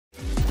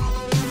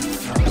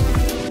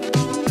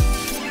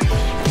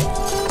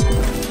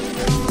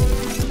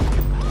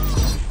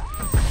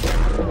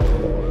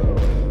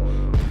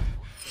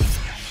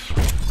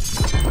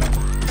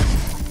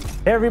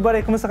Hey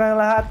everybody, kumusta kayong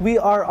lahat? We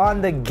are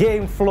on the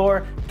game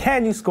floor.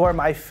 Can you score?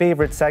 My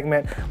favorite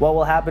segment. What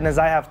will happen is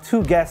I have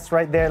two guests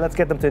right there. Let's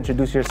get them to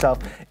introduce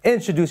yourself.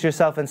 Introduce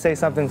yourself and say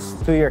something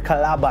to your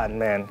kalaban,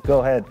 man.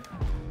 Go ahead.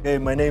 Hey,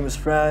 my name is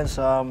Franz.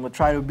 I'm gonna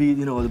try to beat,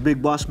 the big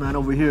boss man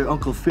over here,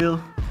 Uncle Phil.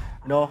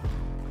 I'm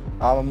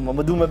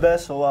gonna do my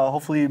best, so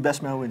hopefully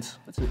best man wins.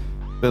 That's it.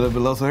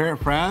 Beloso here,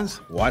 Franz.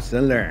 Watch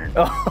and learn.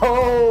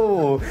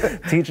 Oh,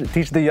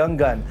 teach the young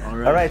gun.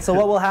 All right, so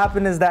what will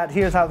happen is that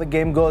here's how the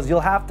game goes.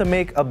 You'll have to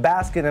make a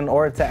basket in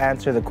order to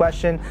answer the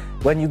question.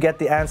 When you get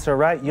the answer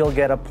right, you'll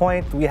get a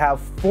point. We have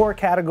 4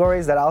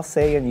 categories that I'll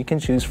say and you can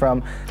choose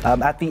from.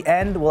 At the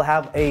end, we'll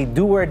have a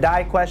do or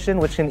die question,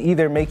 which can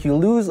either make you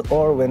lose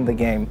or win the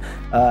game.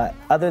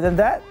 Other than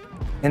that,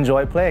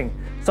 enjoy playing.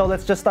 So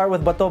let's just start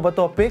with Bato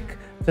Bato Pick,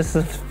 just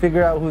to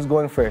figure out who's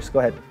going first.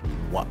 Go ahead.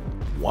 What?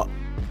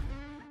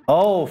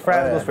 Oh,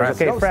 Franz goes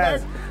first. Okay,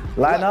 Franz,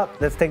 line up.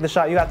 Let's take the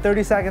shot. You got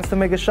 30 seconds to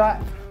make a shot.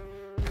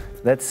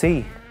 Let's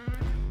see.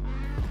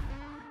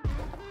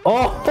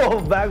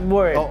 Oh,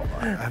 backboard. Oh,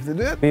 I have to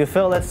do it? Do you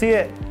feel? Let's see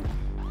it.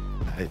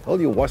 I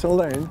told you, watch and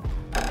learn.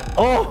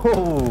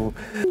 Oh.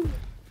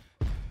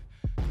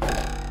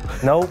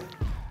 Nope.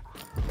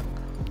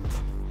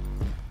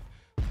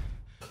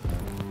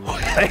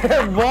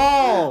 Air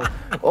ball.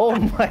 Oh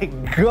my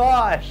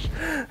gosh.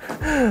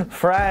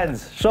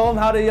 Franz, show them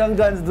how the young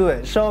guns do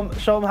it. Show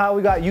them how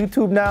we got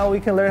YouTube now. We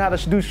can learn how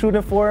to do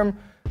shooting for him.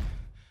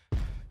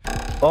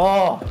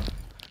 Oh.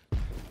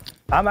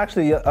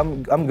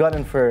 I'm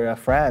gunning for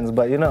Franz,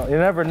 but you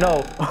never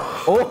know.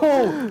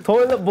 Oh,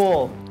 toilet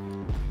bowl.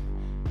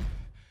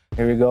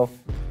 Here we go.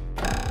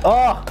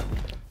 Oh.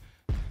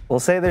 We'll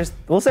say there's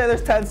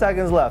 10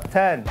 seconds left.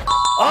 10.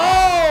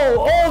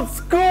 Oh, old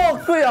school,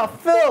 Kuya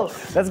Phil.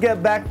 Let's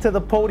get back to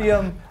the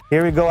podium.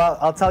 Here we go.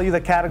 I'll tell you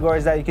the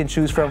categories that you can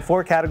choose from.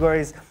 4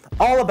 categories,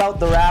 all about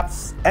the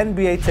raps,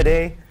 NBA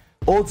Today,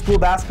 old school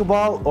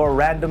basketball, or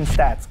random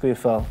stats, Kuya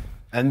Phil.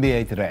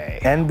 NBA Today.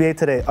 NBA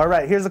Today. All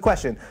right, here's the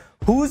question.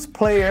 Whose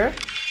player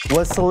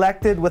was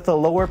selected with a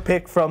lower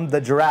pick from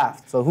the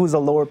draft? So who's a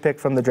lower pick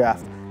from the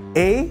draft?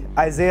 A,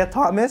 Isaiah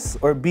Thomas,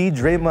 or B,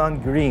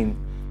 Draymond Green?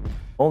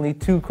 Only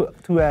two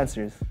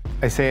answers.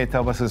 Isaiah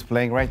Thomas is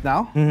playing right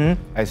now.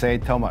 Isaiah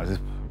Thomas is...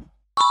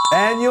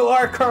 And you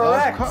are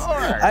correct. Of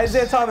course.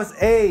 Isaiah Thomas,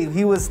 A,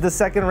 he was the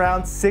second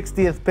round,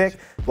 60th pick,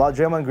 while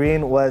Draymond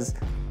Green was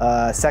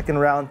second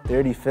round,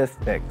 35th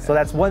pick. So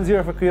that's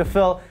 1-0 for Kuya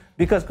Phil.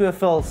 Because Kuya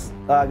Phil's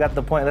got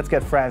the point, let's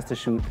get Franz to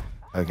shoot.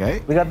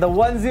 Okay. We got the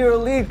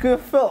 1-0 lead, Kuya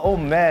Phil. Oh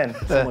man.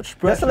 So much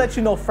pressure. Just to let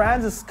you know,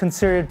 Franz is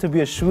considered to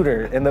be a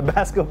shooter in the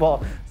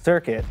basketball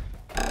circuit.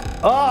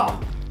 Oh,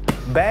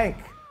 bank.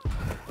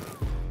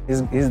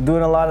 He's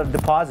doing a lot of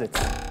deposits.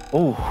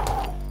 Ooh.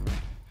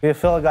 Kuya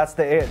Phil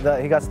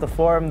he got to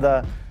form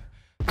the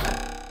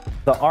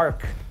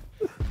arc.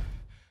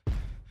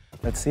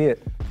 Let's see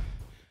it.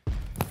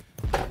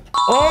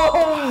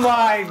 Oh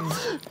my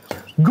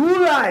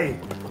gulay!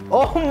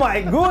 Oh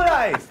my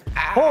gulay!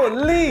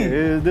 Holy!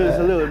 This is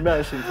a little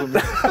embarrassing for me.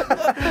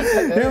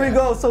 Here we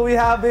go. So we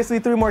have basically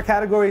 3 more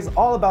categories,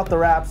 all about the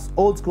raps,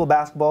 old school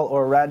basketball,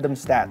 or random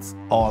stats.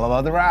 All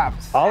about the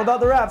raps. All about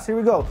the raps. Here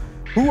we go.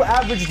 Who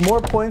averaged more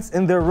points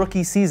in their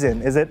rookie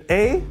season? Is it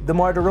A,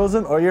 DeMar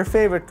DeRozan, or your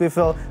favorite, Kuya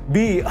Phil,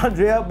 B,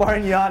 Andrea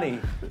Bargnani?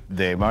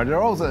 DeMar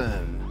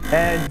DeRozan.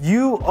 And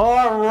you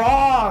are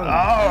wrong.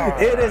 Oh.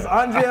 It is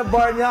Andrea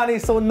Bargnani,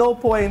 so no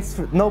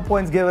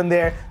points given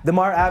there.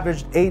 DeMar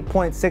averaged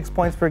 8.6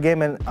 points per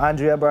game, and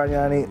Andrea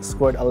Bargnani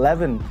scored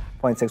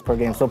 11.6 per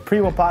game. So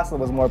Primo Pasta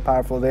was more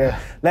powerful there.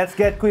 Let's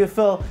get Kuya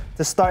Phil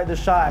to start the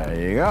shot. There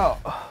you go.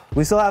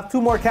 We still have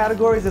 2 more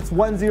categories. It's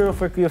 1-0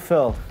 for Kuya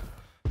Phil.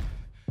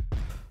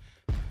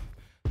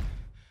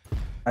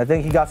 I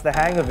think he got the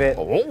hang of it.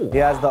 Oh. He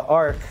has the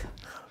arc.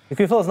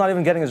 Kuya Phil's not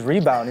even getting his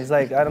rebound. He's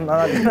like, I'm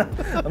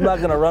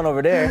not gonna run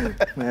over there.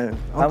 Man,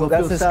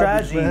 That's his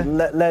strategy.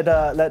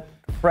 Let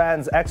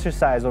Franz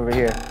exercise over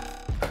here.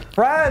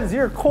 Franz,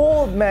 you're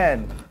cold,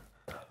 man.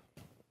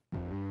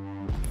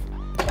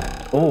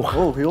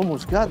 Oh, he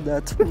almost got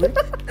that.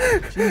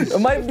 Jeez. It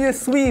might be a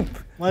sweep.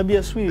 Might be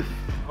a sweep.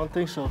 I don't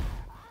think so.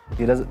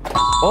 He doesn't.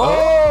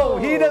 Oh,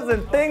 he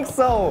doesn't think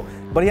so.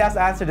 But he has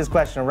to answer this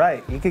question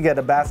right. He could get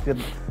a basket,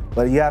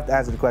 but you have to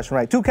answer the question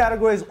right. 2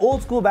 categories,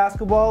 old school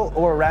basketball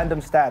or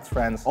random stats,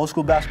 Franz. Old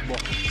school basketball.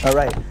 All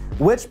right.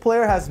 Which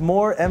player has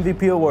more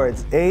MVP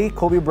awards? A,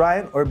 Kobe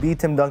Bryant, or B,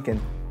 Tim Duncan?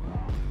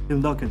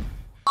 Tim Duncan.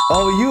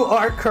 Oh, you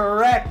are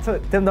correct.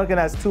 Tim Duncan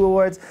has 2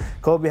 awards.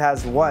 Kobe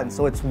has 1.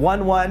 So it's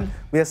 1-1.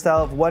 We still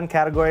have 1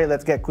 category.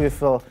 Let's get Kuya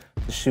Phil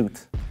to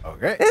shoot.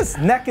 Okay. It's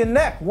neck and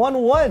neck.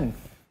 1-1.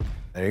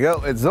 There you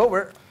go. It's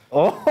over.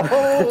 Oh, it's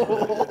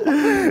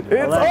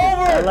over.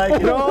 I like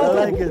it. No. I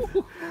like it.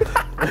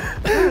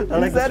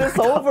 He said it's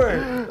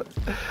over.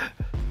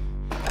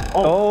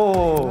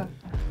 Oh.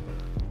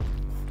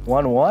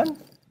 1-1.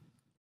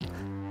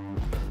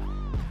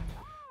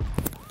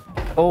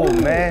 Oh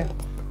man.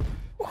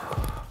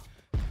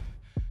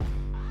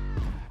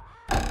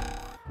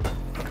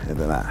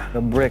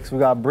 The bricks, we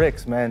got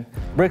bricks, man.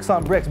 Bricks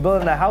on bricks,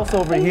 building a house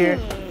over here.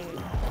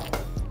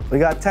 We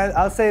got 10.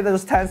 I'll say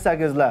there's 10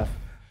 seconds left.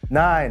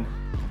 9,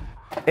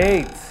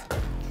 8,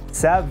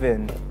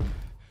 7,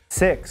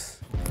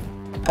 6,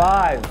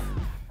 5,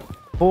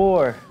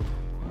 4,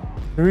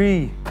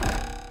 3.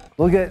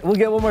 We'll get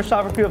one more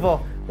shot for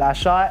beautiful. Last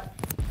shot.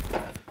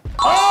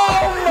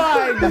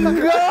 Oh my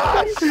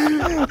gosh!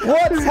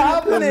 What's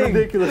happening? That's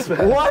ridiculous, man.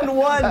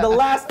 1-1. The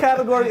last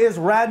category is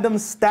random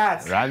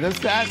stats. Random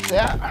stats,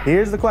 yeah.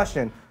 Here's the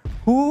question.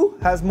 Who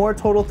has more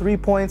total 3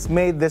 points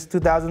made this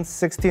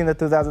 2016 to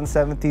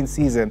 2017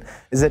 season?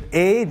 Is it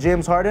A,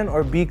 James Harden,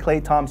 or B,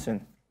 Klay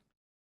Thompson?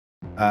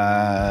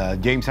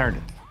 James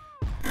Harden.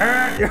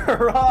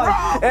 You're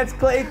wrong. It's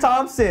Klay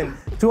Thompson.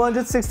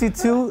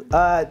 262,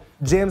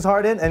 James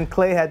Harden, and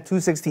Klay had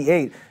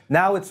 268.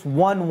 Now it's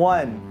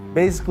 1-1.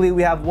 Basically,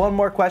 we have one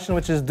more question,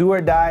 which is do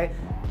or die.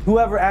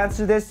 Whoever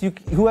answers this,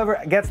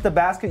 whoever gets the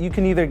basket, you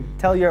can either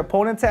tell your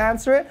opponent to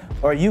answer it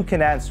or you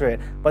can answer it.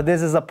 But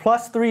this is a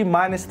 +3,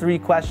 -3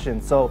 question.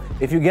 So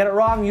if you get it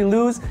wrong, you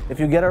lose. If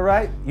you get it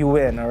right, you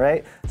win, all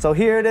right? So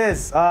here it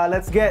is.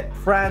 Let's get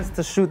Franz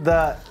to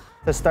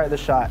start the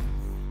shot.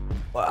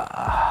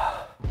 Wow.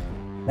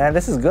 Man,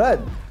 this is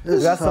good.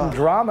 We got some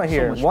drama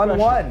here.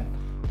 1-1.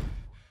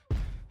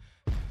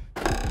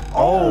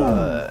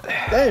 Oh,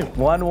 Damn.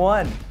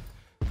 1-1.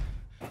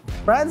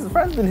 Franz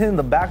been hitting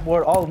the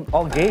backboard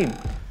all game.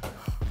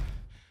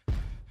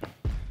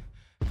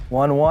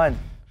 1-1.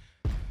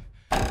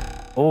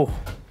 Oh.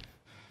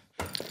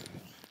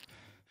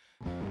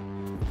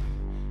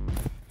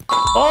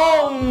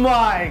 Oh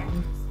my!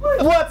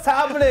 What's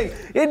happening?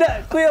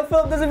 Cleo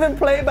Philip doesn't even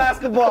play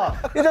basketball.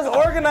 He just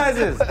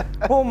organizes.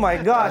 Oh my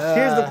gosh!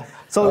 Here's the.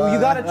 So you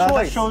got a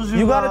choice.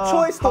 You got a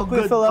choice, how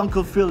Cleo good Philip.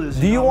 Uncle Phil is.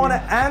 Do you want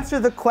to answer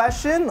the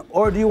question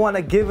or do you want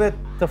to give it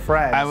to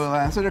Franz? I will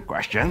answer the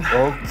question.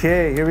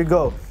 Okay, here we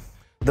go.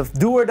 The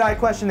do or die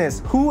question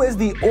is, who is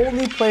the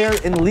only player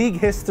in league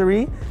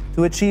history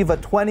to achieve a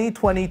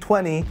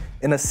 20-20-20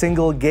 in a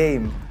single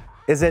game?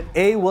 Is it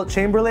A, Wilt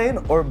Chamberlain,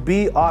 or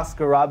B,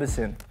 Oscar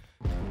Robertson?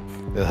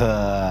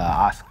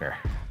 Oscar.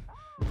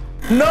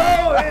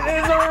 No, it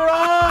is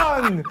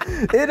wrong!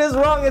 It is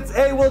wrong. It's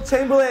A, Wilt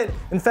Chamberlain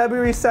in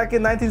February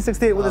 2nd,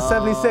 1968 with the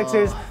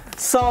 76ers.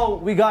 So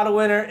we got a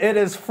winner. It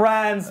is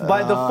Franz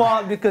by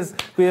default because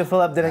Cleo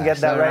Philip didn't get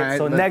that right.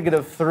 So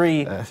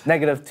 -3,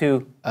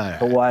 -2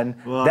 to 1.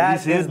 Well,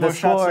 that is the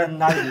score.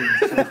 than I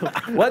did,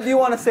 so. What do you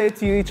want to say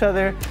to each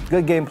other?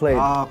 Good game played.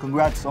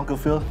 Congrats, Uncle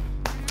Phil.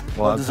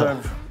 Well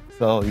deserved.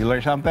 So you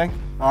learned something?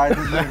 I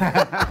did learn.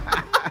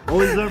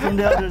 Always learn from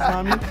the others,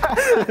 homie.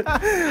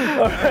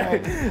 All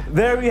right,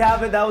 there we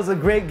have it. That was a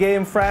great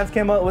game. Franz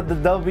came out with the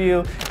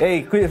W.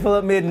 Hey, Cleo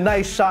Philip made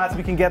nice shots.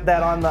 We can get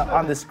that on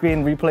the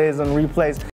screen, replays and replays.